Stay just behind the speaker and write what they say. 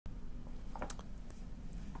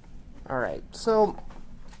All right, so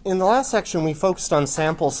in the last section we focused on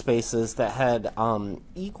sample spaces that had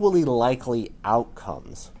equally likely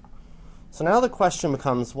outcomes. So now the question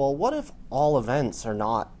becomes, well, what if all events are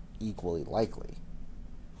not equally likely?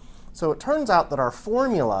 So it turns out that our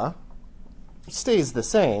formula stays the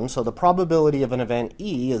same. So the probability of an event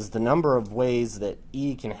E is the number of ways that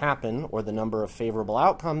E can happen, or the number of favorable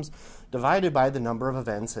outcomes, divided by the number of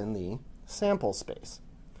events in the sample space.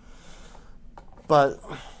 But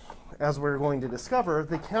as we're going to discover,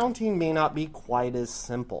 the counting may not be quite as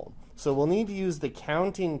simple. So we'll need to use the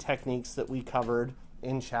counting techniques that we covered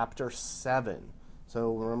in Chapter 7.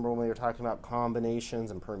 So remember when we were talking about combinations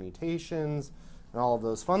and permutations and all of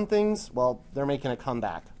those fun things? Well, they're making a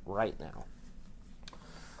comeback right now.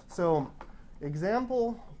 So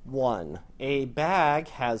example 1, a bag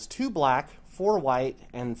has 2 black, 4 white,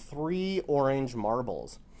 and 3 orange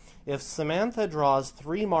marbles. If Samantha draws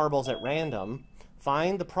 3 marbles at random,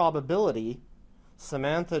 find the probability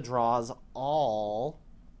Samantha draws all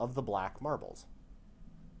of the black marbles.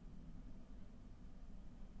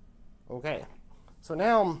 Okay, so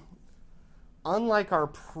now, unlike our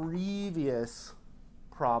previous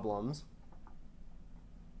problems,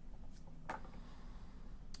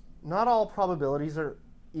 not all probabilities are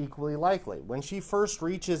equally likely. When she first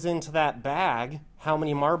reaches into that bag, how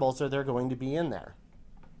many marbles are there going to be in there?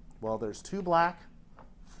 Well, there's 2 black,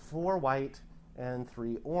 4 white, and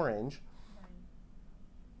 3 orange. 9.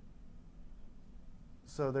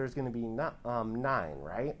 So there's going to be 9,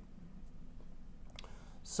 right?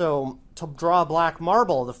 So to draw a black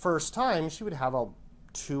marble the first time, she would have a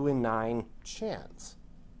 2 in 9 chance.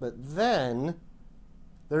 But then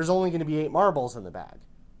there's only going to be 8 marbles in the bag.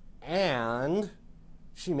 And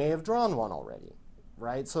she may have drawn one already,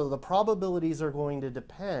 right? So the probabilities are going to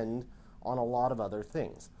depend on a lot of other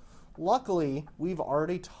things. Luckily, we've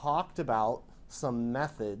already talked about some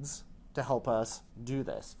methods to help us do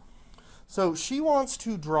this. So she wants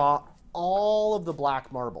to draw all of the black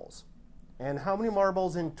marbles. And how many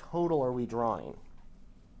marbles in total are we drawing?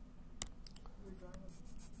 We're drawing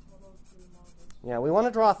a total of 3 marbles. Yeah, we want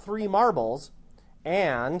to draw 3 marbles,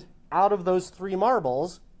 and out of those 3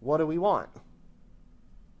 marbles, what do we want? To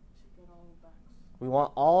get all the blacks. We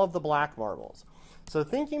want all of the black marbles. So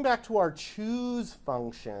thinking back to our choose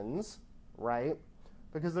functions, right?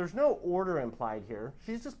 Because there's no order implied here.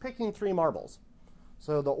 She's just picking 3 marbles.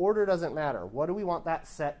 So the order doesn't matter. What do we want that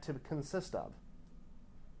set to consist of?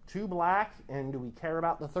 2 black, and do we care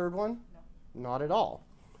about the third one? No. Not at all.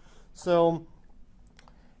 So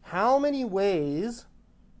how many ways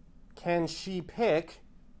can she pick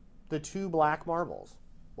the 2 black marbles?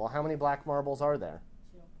 Well, how many black marbles are there?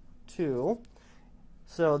 2.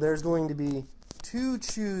 So there's going to be 2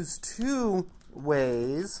 choose 2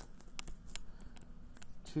 ways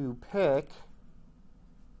to pick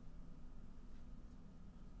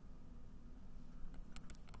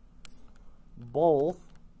both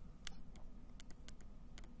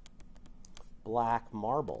black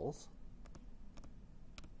marbles.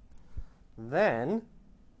 Then,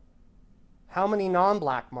 how many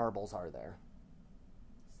non-black marbles are there?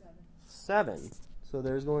 7. 7. So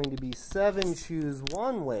there's going to be 7 choose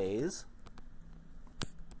 1 ways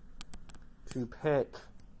to pick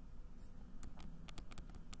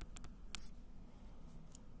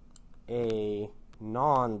a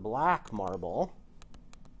non-black marble.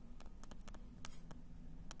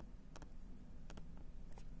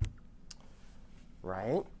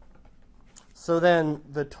 Right? So then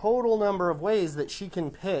the total number of ways that she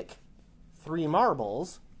can pick 3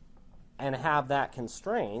 marbles and have that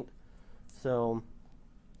constraint, so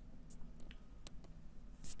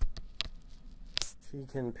she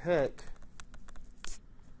can pick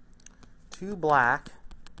 2 black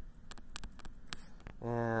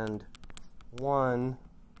and 1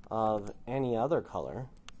 of any other color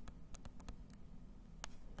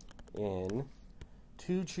in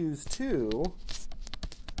 2 choose 2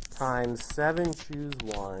 times 7 choose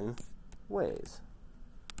 1 ways.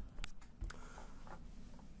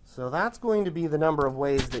 So that's going to be the number of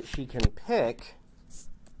ways that she can pick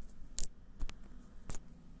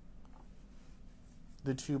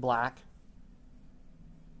the 2 black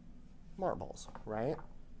marbles, right?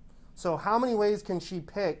 So how many ways can she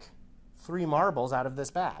pick 3 marbles out of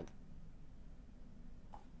this bag?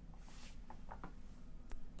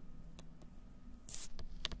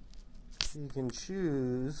 You can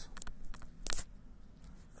choose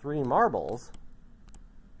 3 marbles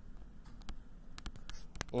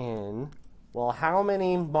in, well, how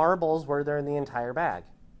many marbles were there in the entire bag?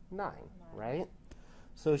 9, right?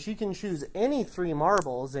 So she can choose any 3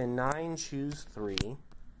 marbles in 9 choose 3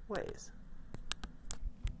 ways.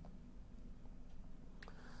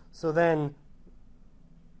 So then,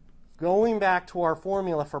 going back to our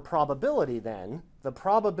formula for probability then, the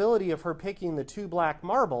probability of her picking the 2 black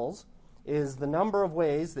marbles is the number of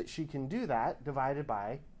ways that she can do that divided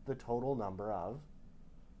by the total number of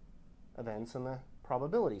events in the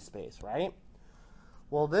probability space, right?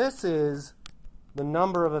 Well, this is the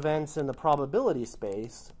number of events in the probability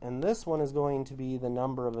space, and this one is going to be the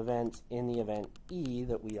number of events in the event E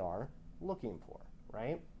that we are looking for,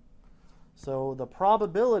 right? So the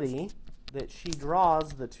probability that she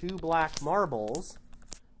draws the 2 black marbles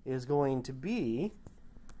is going to be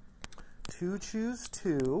 2 choose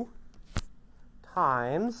 2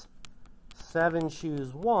 times 7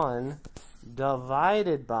 choose 1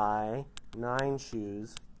 divided by 9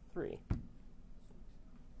 choose 3.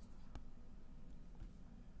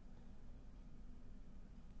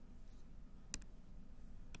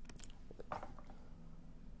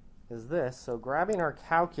 Is this. So grabbing our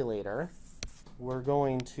calculator, we're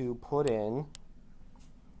going to put in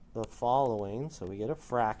the following. So we get a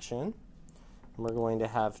fraction, and we're going to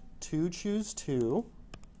have 2 choose 2.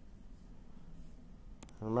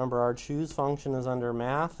 Remember, our choose function is under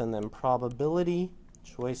math, and then probability,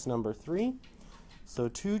 choice number 3. So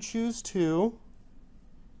 2 choose 2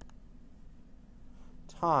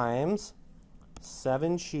 times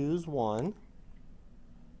 7 choose 1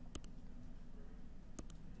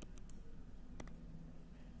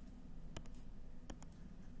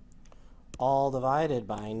 all divided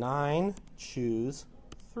by 9 choose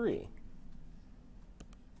 3.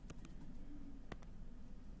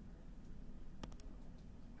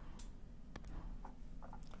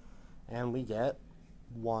 And we get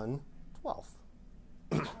 1/12.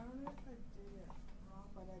 I don't know if I did it wrong,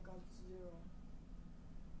 but I got 0.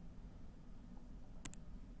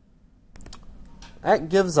 That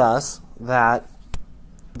gives us that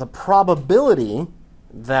the probability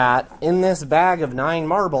that in this bag of 9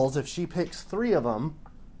 marbles, if she picks 3 of them,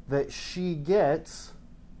 that she gets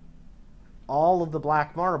all of the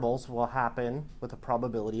black marbles will happen with a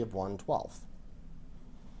probability of 1/12.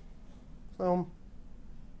 So,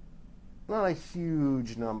 not a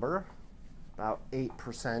huge number, about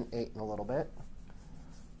 8%, 8 and a little bit,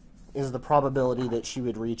 is the probability that she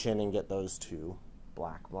would reach in and get those 2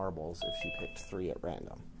 black marbles if she picked 3 at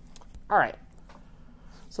random. All right.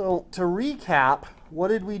 So to recap, what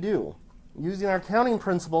did we do? Using our counting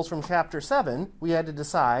principles from Chapter 7, we had to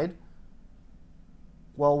decide,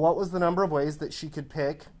 well, what was the number of ways that she could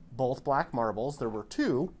pick both black marbles? There were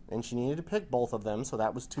 2, and she needed to pick both of them, so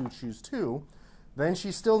that was 2 choose 2. Then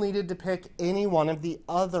she still needed to pick any one of the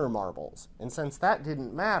other marbles. And since that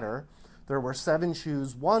didn't matter, there were 7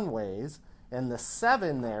 choose 1 ways, and the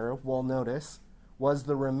 7 there, we'll notice, was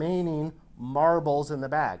the remaining marbles in the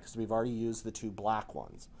bag, because we've already used the 2 black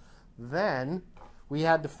ones. Then we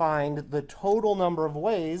had to find the total number of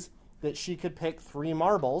ways that she could pick 3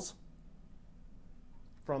 marbles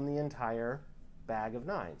from the entire bag of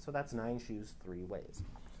 9. So that's 9 choose 3 ways.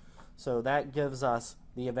 So that gives us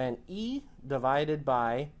the event E divided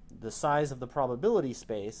by the size of the probability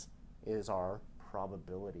space is our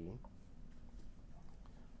probability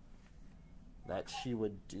that she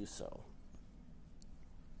would do so.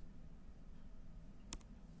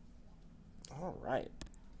 All right.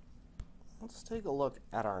 Let's take a look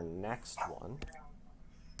at our next one.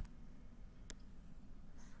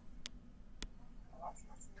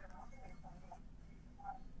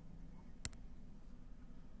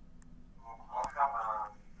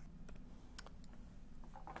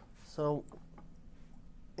 So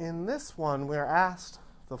in this one, we're asked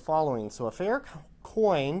the following. So a fair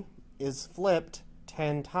coin is flipped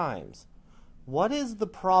 10 times. What is the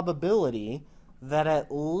probability that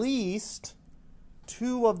at least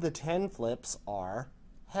 2 of the 10 flips are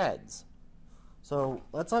heads? So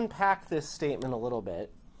let's unpack this statement a little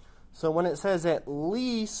bit. So when it says at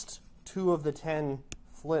least 2 of the 10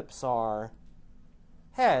 flips are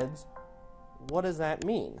heads, what does that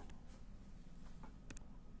mean?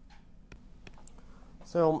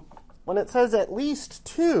 So when it says at least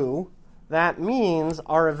 2, that means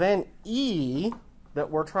our event E that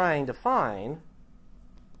we're trying to find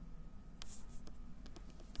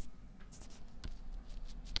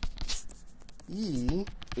E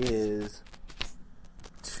is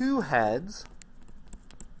 2 heads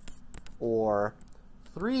or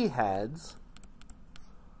 3 heads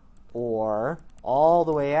or all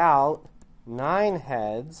the way out 9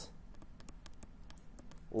 heads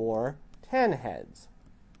or 10 heads.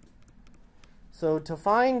 So to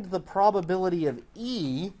find the probability of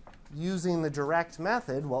E using the direct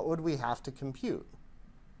method, what would we have to compute?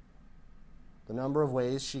 The number of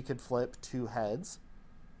ways she could flip 2 heads,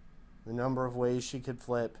 the number of ways she could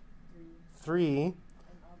flip 3,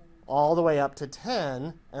 all the way up to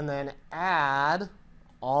 10, and then add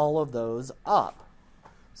all of those up.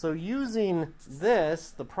 So using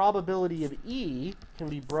this, the probability of E can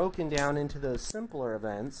be broken down into those simpler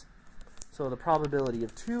events. So the probability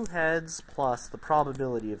of 2 heads plus the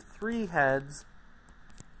probability of 3 heads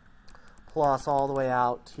plus all the way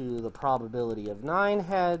out to the probability of 9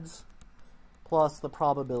 heads plus the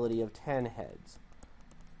probability of 10 heads.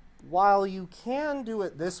 While you can do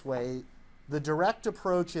it this way, the direct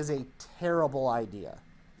approach is a terrible idea.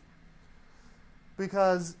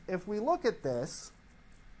 Because if we look at this,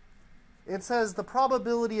 it says the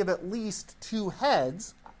probability of at least 2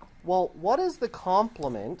 heads. Well, what is the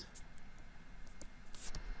complement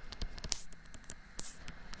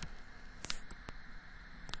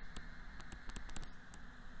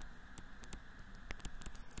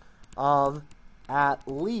of at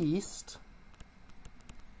least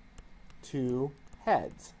 2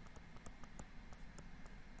 heads?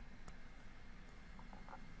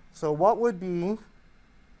 So what would be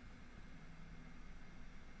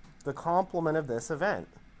the complement of this event?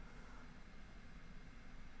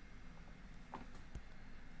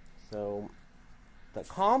 So the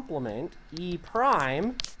complement, E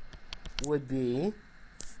prime, would be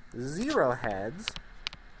 0 heads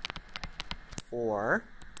or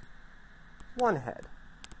 1 head.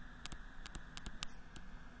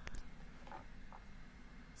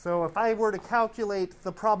 So if I were to calculate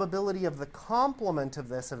the probability of the complement of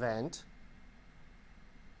this event,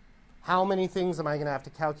 how many things am I going to have to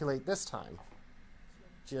calculate this time?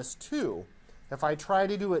 Just 2. If I try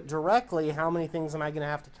to do it directly, how many things am I going to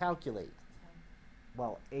have to calculate?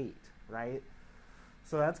 Well, 8, right?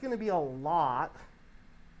 So that's going to be a lot,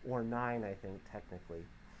 or 9, I think, technically.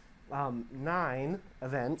 9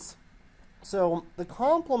 events. So the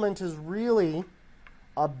complement is really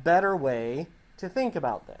a better way to think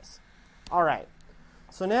about this. All right,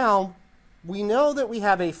 so now we know that we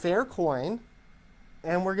have a fair coin,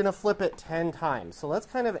 and we're going to flip it 10 times. So let's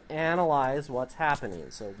kind of analyze what's happening.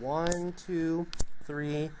 So 1, 2,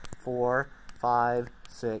 3, 4, 5,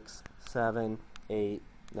 6, 7, 8,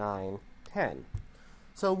 9, 10.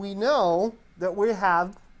 So we know that we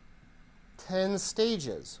have 10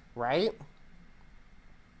 stages, right?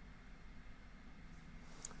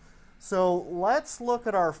 So let's look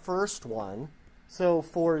at our first one. So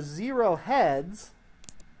for 0 heads,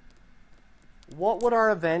 what would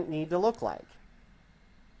our event need to look like?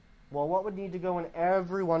 Well, what would need to go in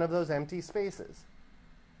every one of those empty spaces?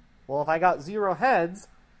 Well, if I got 0 heads,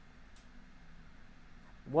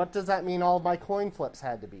 what does that mean all of my coin flips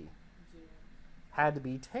had to be? 0. Had to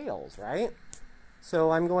be tails, right?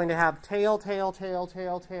 So I'm going to have tail, tail, tail,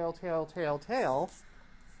 tail, tail, tail, tail, tail,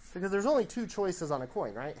 because there's only 2 choices on a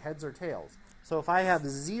coin, right? Heads or tails. So if I have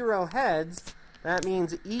 0 heads, that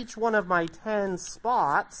means each one of my 10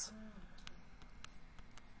 spots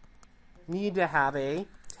need to have a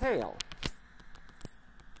tail.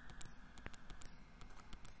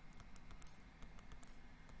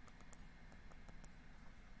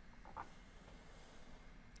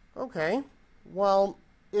 Okay, well,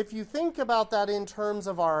 if you think about that in terms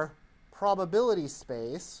of our probability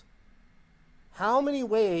space, how many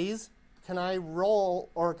ways can I roll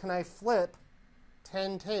or can I flip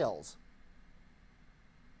 10 tails?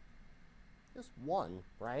 Just 1,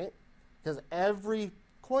 right? Because every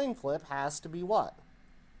coin flip has to be what?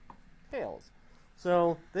 Tails.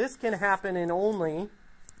 So this can happen in only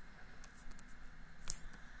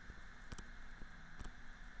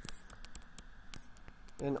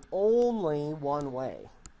one way.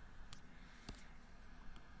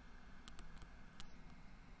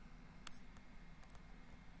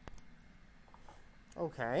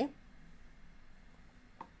 Okay.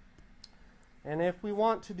 And if we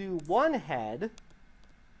want to do 1 head,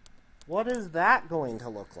 what is that going to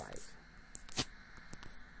look like?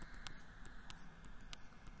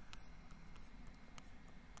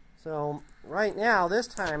 So right now, this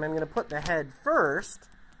time, I'm going to put the head first,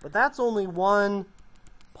 but that's only one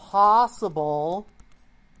possible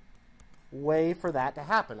way for that to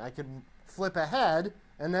happen. I could flip a head,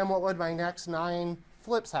 and then what would my next 9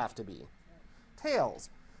 flips have to be? Tails.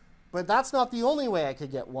 But that's not the only way I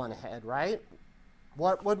could get 1 head, right?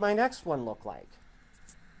 What would my next one look like?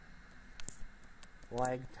 Well,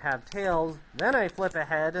 I have tails, then I flip a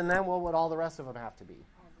head, and then what would all the rest of them have to be?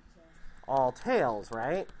 All tails,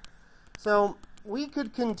 right? So we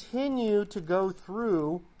could continue to go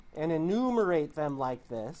through and enumerate them like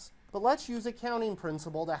this, but let's use a counting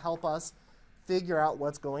principle to help us figure out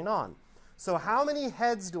what's going on. So how many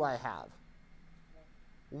heads do I have?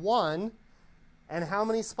 1. And how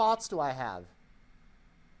many spots do I have?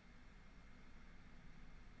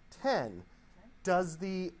 10. does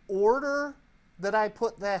the order that I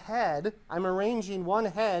put the head, I'm arranging one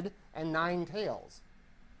head and 9 tails.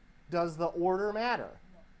 Does the order matter?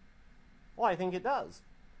 No. Well, I think it does.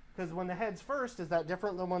 Because when the head's first, is that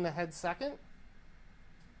different than when the head's second?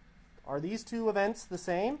 Are these two events the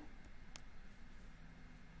same?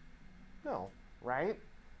 No, right?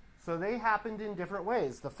 So they happened in different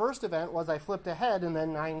ways. The first event was I flipped a head and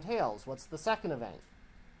then 9 tails. What's the second event?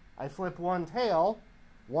 I flip one tail,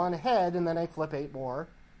 one head, and then I flip 8 more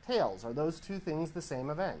tails. Are those two things the same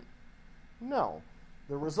event? No.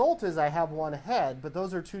 The result is I have one head, but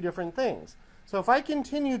those are two different things. So if I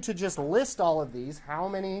continue to just list all of these, how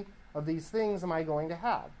many of these things am I going to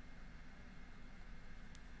have?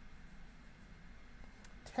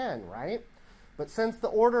 10, right? But since the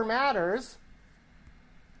order matters,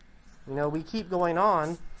 we keep going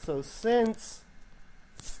on. So since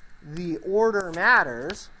the order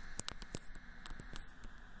matters,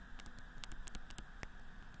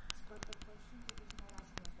 But the question is not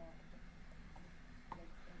asking about like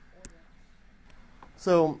in order.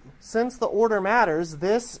 so since the order matters,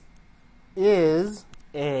 this is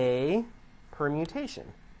a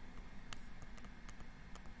permutation.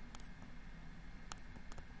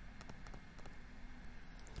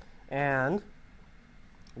 And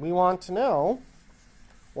we want to know,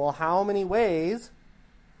 well, how many ways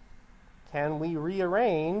can we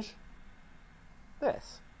rearrange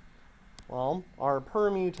this? Well, our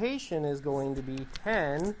permutation is going to be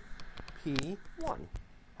 10p1.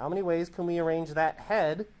 How many ways can we arrange that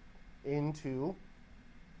head into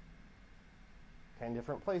 10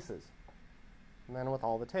 different places? And then with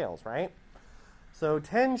all the tails, right? So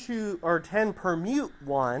 10 permute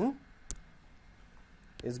 1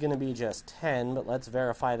 is going to be just 10, but let's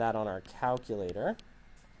verify that on our calculator.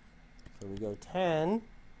 So we go 10,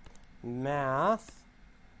 math,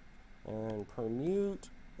 and permute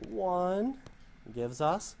 1 gives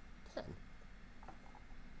us 10.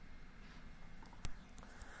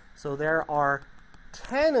 So there are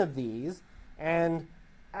 10 of these, and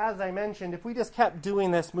as I mentioned, if we just kept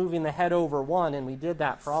doing this, moving the head over 1, and we did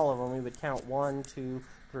that for all of them, we would count 1, 2,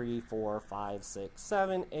 3, 4, 5, 6,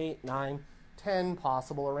 7, 8, 9, 10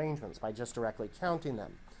 possible arrangements by just directly counting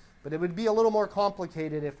them. But it would be a little more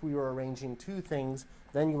complicated if we were arranging two things.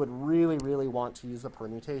 Then you would really, really want to use the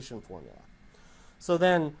permutation formula. So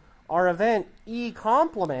then our event E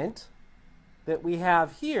complement that we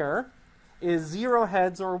have here is 0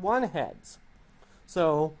 heads or 1 heads.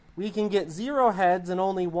 So we can get 0 heads in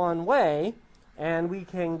only one way, and we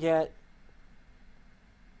can get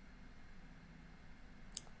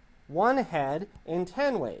 1 head in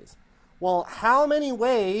 10 ways. Well, how many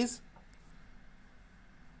ways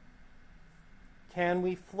can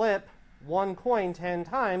we flip one coin 10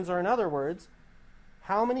 times? Or in other words,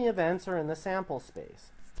 how many events are in the sample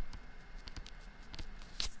space?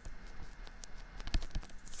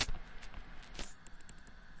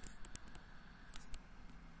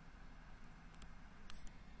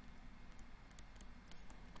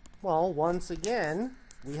 Well, once again,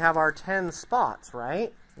 we have our 10 spots,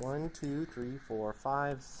 right? 1, 2, 3, 4,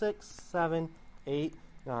 5, 6, 7, 8,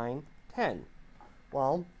 9, 10.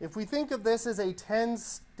 Well, if we think of this as a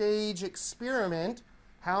 10-stage experiment,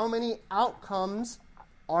 how many outcomes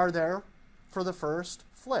are there for the first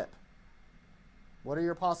flip? What are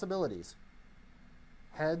your possibilities?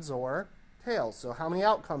 Heads or tails. So how many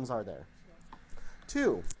outcomes are there?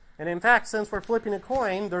 2. And in fact, since we're flipping a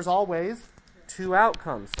coin, there's always 2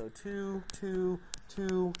 outcomes. So 2, 2,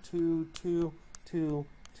 2, 2, 2, 2,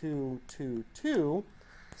 2, 2, 2.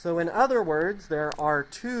 So in other words, there are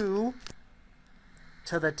 2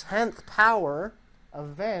 to the 10th power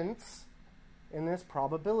events in this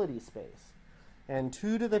probability space. And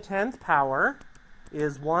 2 to the 10th power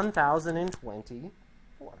is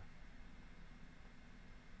 1024.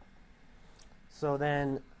 So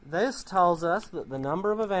then this tells us that the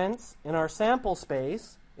number of events in our sample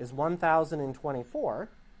space is 1024.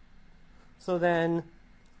 So then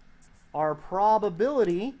our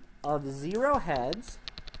probability of 0 heads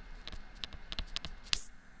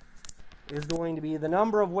is going to be the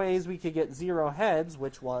number of ways we could get 0 heads,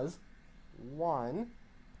 which was 1,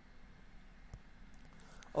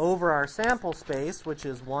 over our sample space, which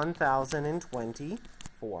is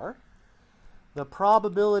 1024. The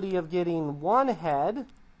probability of getting 1 head,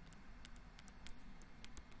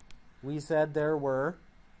 we said there were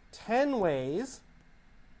 10 ways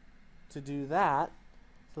to do that.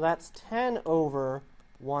 So that's 10 over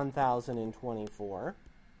 1024.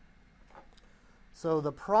 So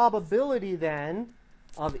the probability then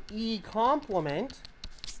of E complement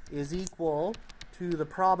is equal to the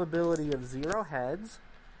probability of 0 heads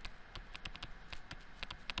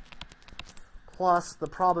plus the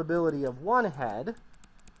probability of one head.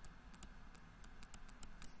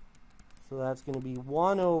 So that's going to be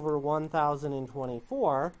 1 over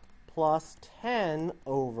 1,024 plus 10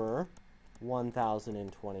 over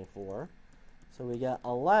 1,024. So we get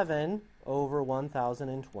 11 over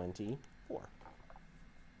 1,024.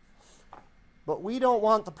 But we don't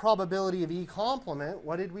want the probability of E complement.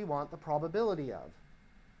 What did we want the probability of?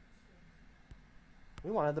 We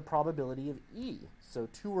wanted the probability of E, so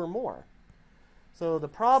 2 or more. So the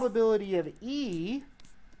probability of E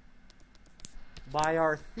by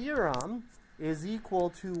our theorem is equal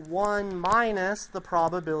to 1 minus the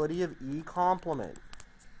probability of E complement.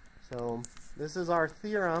 So this is our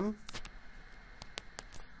theorem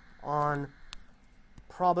on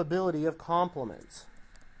probability of complements.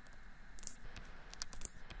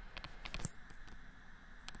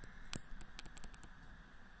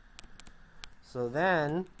 So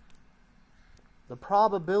then the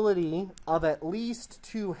probability of at least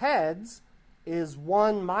 2 heads is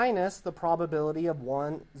 1 minus the probability of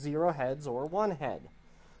 0 heads or 1 head.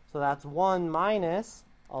 So that's 1 minus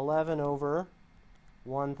 11 over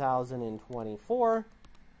 1,024,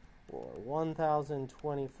 or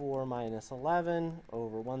 1,024 minus 11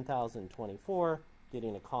 over 1,024,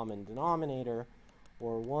 getting a common denominator,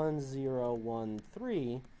 or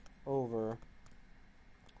 1,013 over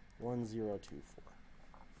 1,024.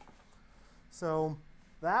 So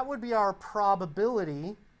that would be our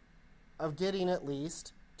probability of getting at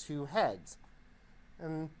least 2 heads.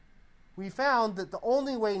 And we found that the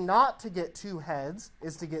only way not to get 2 heads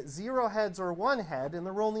is to get 0 heads or 1 head, and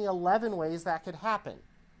there were only 11 ways that could happen.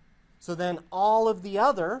 So then all of the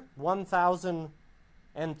other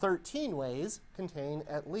 1,013 ways contain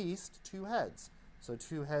at least 2 heads. So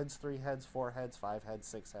 2 heads, 3 heads, 4 heads, 5 heads,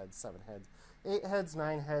 6 heads, 7 heads, 8 heads,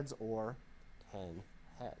 9 heads, or 10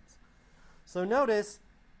 heads. So notice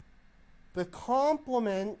the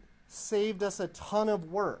complement saved us a ton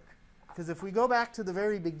of work. Because if we go back to the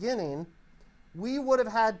very beginning, we would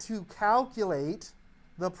have had to calculate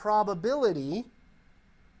the probability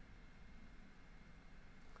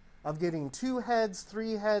of getting 2 heads,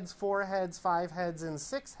 3 heads, 4 heads, 5 heads, and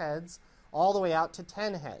 6 heads, all the way out to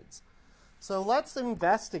 10 heads. So let's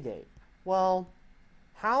investigate. Well,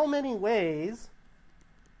 how many ways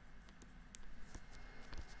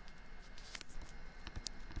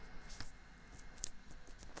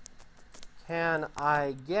can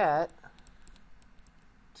I get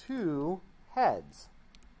 2 heads?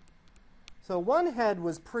 So 1 head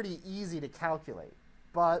was pretty easy to calculate,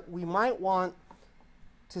 but we might want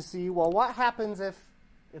to see, well, what happens if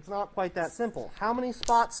it's not quite that simple? How many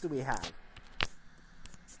spots do we have?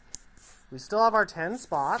 We still have our 10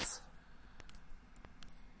 spots,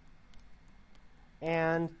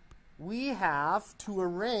 and we have to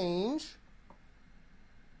arrange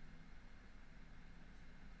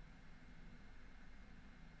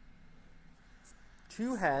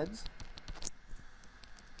two heads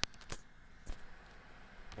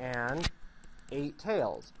and 8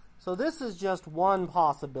 tails. So this is just one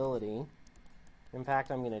possibility. In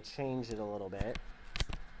fact, I'm going to change it a little bit.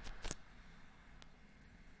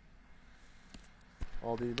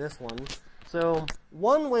 I'll do this one. So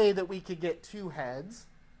one way that we could get 2 heads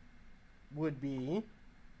would be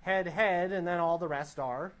head, head, and then all the rest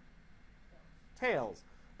are tails.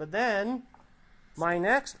 But then my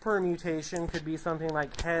next permutation could be something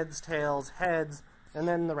like heads, tails, heads, and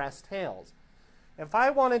then the rest tails. If I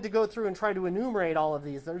wanted to go through and try to enumerate all of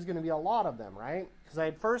these, there's going to be a lot of them, right? Because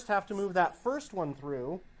I'd first have to move that first one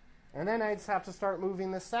through, and then I'd have to start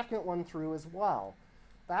moving the second one through as well.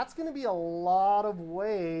 That's going to be a lot of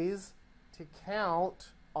ways to count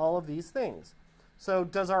all of these things. So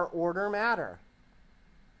does our order matter?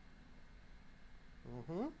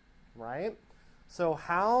 Right? So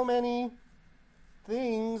how many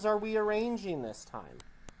things are we arranging this time?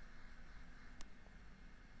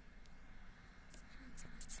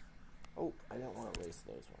 Oh, I didn't want to erase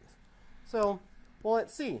those ones. So, well,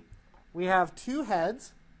 let's see. We have 2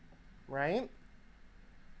 heads, right?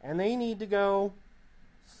 And they need to go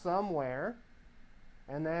somewhere.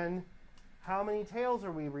 And then how many tails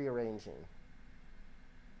are we rearranging?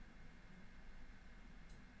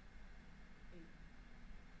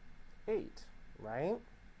 8, right?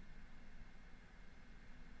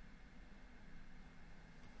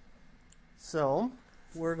 So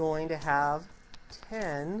we're going to have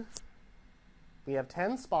 10. We have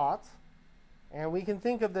 10 spots, and we can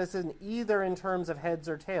think of this in either in terms of heads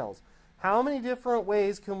or tails. How many different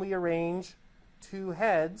ways can we arrange 2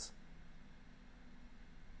 heads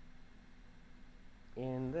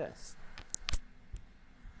in this?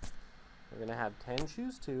 We're going to have 10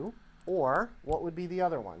 choose 2, or what would be the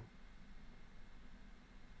other one?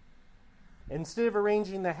 Instead of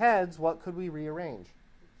arranging the heads, what could we rearrange?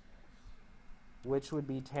 Which would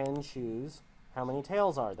be 10 choose. How many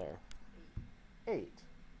tails are there? 8.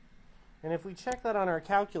 And if we check that on our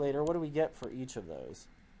calculator, what do we get for each of those?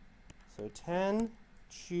 So 10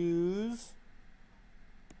 choose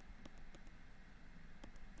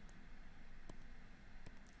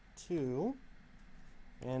 2.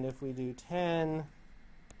 And if we do 10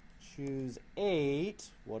 choose 8,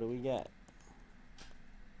 what do we get?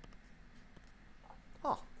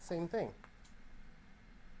 Oh, same thing.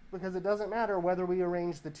 Because it doesn't matter whether we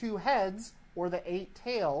arrange the 2 heads or the 8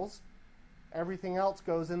 tails, everything else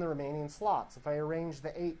goes in the remaining slots. If I arrange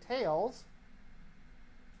the 8 tails,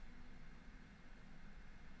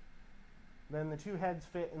 then the 2 heads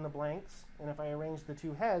fit in the blanks, and if I arrange the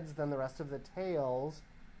 2 heads, then the rest of the tails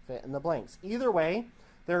fit in the blanks. Either way,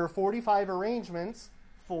 there are 45 arrangements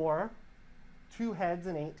for 2 heads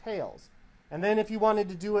and 8 tails. And then if you wanted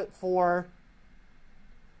to do it for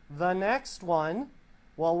the next one,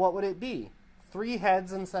 well, what would it be? 3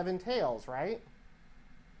 heads and 7 tails, right?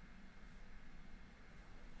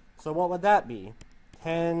 So what would that be?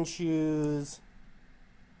 10 choose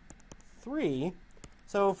 3.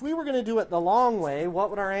 So if we were going to do it the long way, what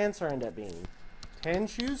would our answer end up being? 10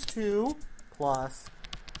 choose 2 plus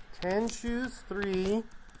 10 choose 3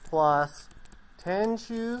 plus 10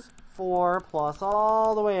 choose 4 plus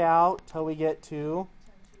all the way out till we get to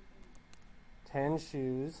 10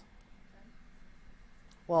 choose.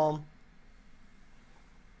 Well,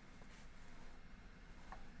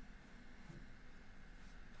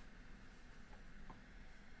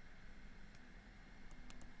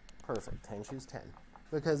 perfect, 10 choose 10.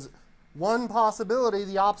 Because one possibility,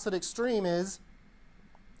 the opposite extreme, is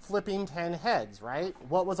flipping 10 heads, right?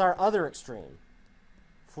 What was our other extreme?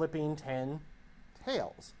 Flipping 10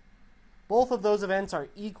 tails. Both of those events are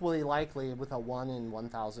equally likely with a 1 in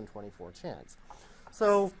 1,024 chance.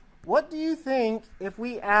 So what do you think if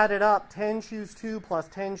we added up 10 choose 2 plus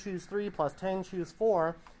 10 choose 3 plus 10 choose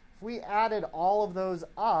 4, if we added all of those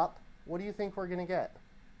up, what do you think we're going to get?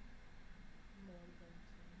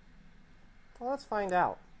 Well, let's find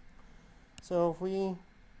out. So if we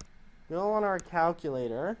go on our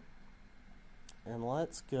calculator, and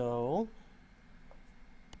let's go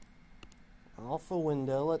alpha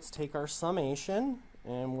window, let's take our summation,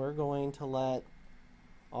 and we're going to let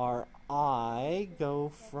our I go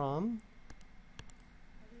from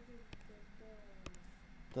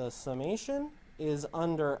the summation is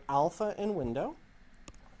under alpha and window.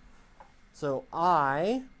 So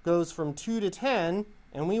I goes from 2 to 10,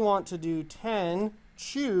 and we want to do 10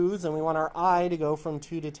 choose, and we want our I to go from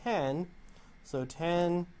 2 to 10. So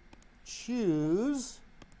 10 choose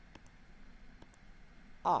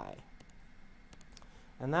I.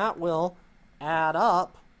 And that will add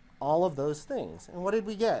up all of those things. And what did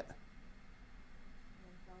we get?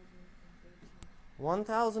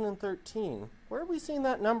 1,013. Where have we seen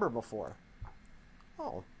that number before?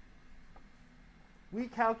 Oh. We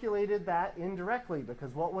calculated that indirectly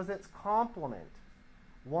because what was its complement?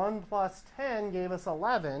 1 plus 10 gave us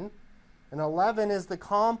 11, and 11 is the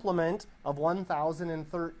complement of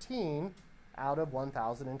 1,013 out of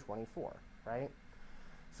 1,024, right?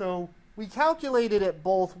 So we calculated it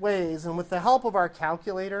both ways, and with the help of our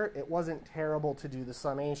calculator, it wasn't terrible to do the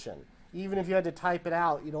summation. Even if you had to type it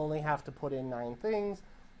out, you'd only have to put in 9 things,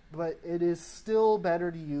 but it is still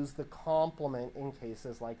better to use the complement in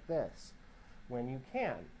cases like this, when you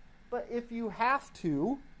can. But if you have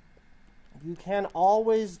to, you can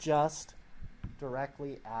always just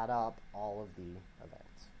directly add up all of the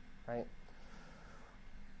events, right?